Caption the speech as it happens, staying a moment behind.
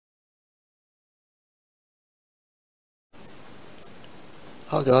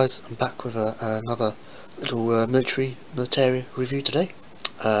Hi guys, I'm back with another little military review today,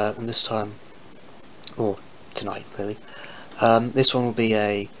 and this time, or tonight really. This one will be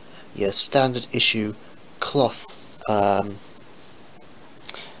a standard issue cloth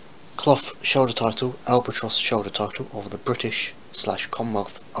cloth shoulder title, Albatross shoulder title of the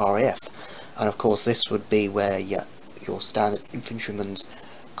British/Commonwealth RAF, and of course this would be where your standard infantryman's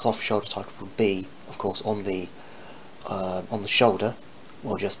cloth shoulder title would be, of course, on the shoulder,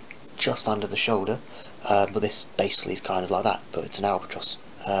 or just under the shoulder, but this basically is kind of like that, but it's an albatross,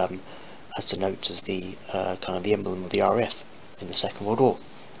 as denotes as the kind of the emblem of the RAF in the Second World War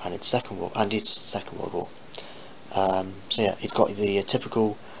and its Second World War. So yeah, it's got the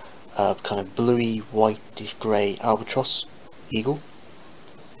typical kind of bluey, whitish grey albatross eagle,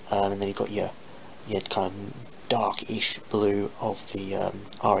 and then you've got your kind of darkish blue of the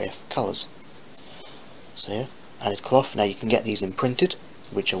RAF colours. So yeah. And it's cloth. Now you can get these in printed,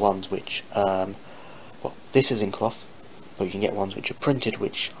 which are ones which, well, this is in cloth, but you can get ones which are printed,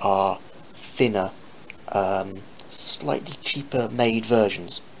 which are thinner, slightly cheaper made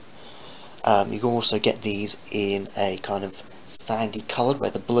versions. You can also get these in a kind of sandy coloured,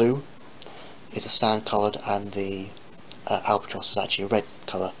 where the blue is a sand coloured and the albatross is actually a red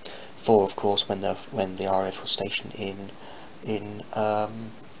colour, for of course when the RAF was stationed in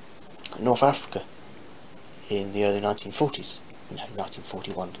North Africa in the early 1940s,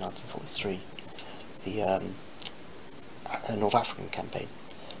 1941 to 1943, the North African campaign.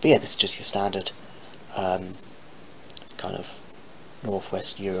 But yeah, this is just your standard kind of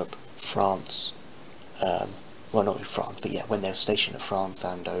Northwest Europe, France, well, not in France, but yeah, when they were stationed in France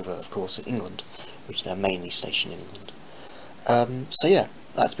and over, of course, in England, which they're mainly stationed in England. So yeah,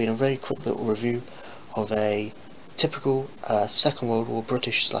 that's been a very quick little review of a typical Second World War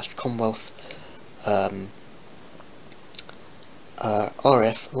British/Commonwealth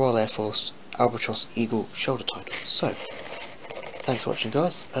RAF, Royal Air Force, Albatross Eagle shoulder title. So, thanks for watching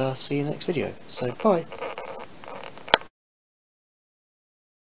guys, see you in the next video, so bye!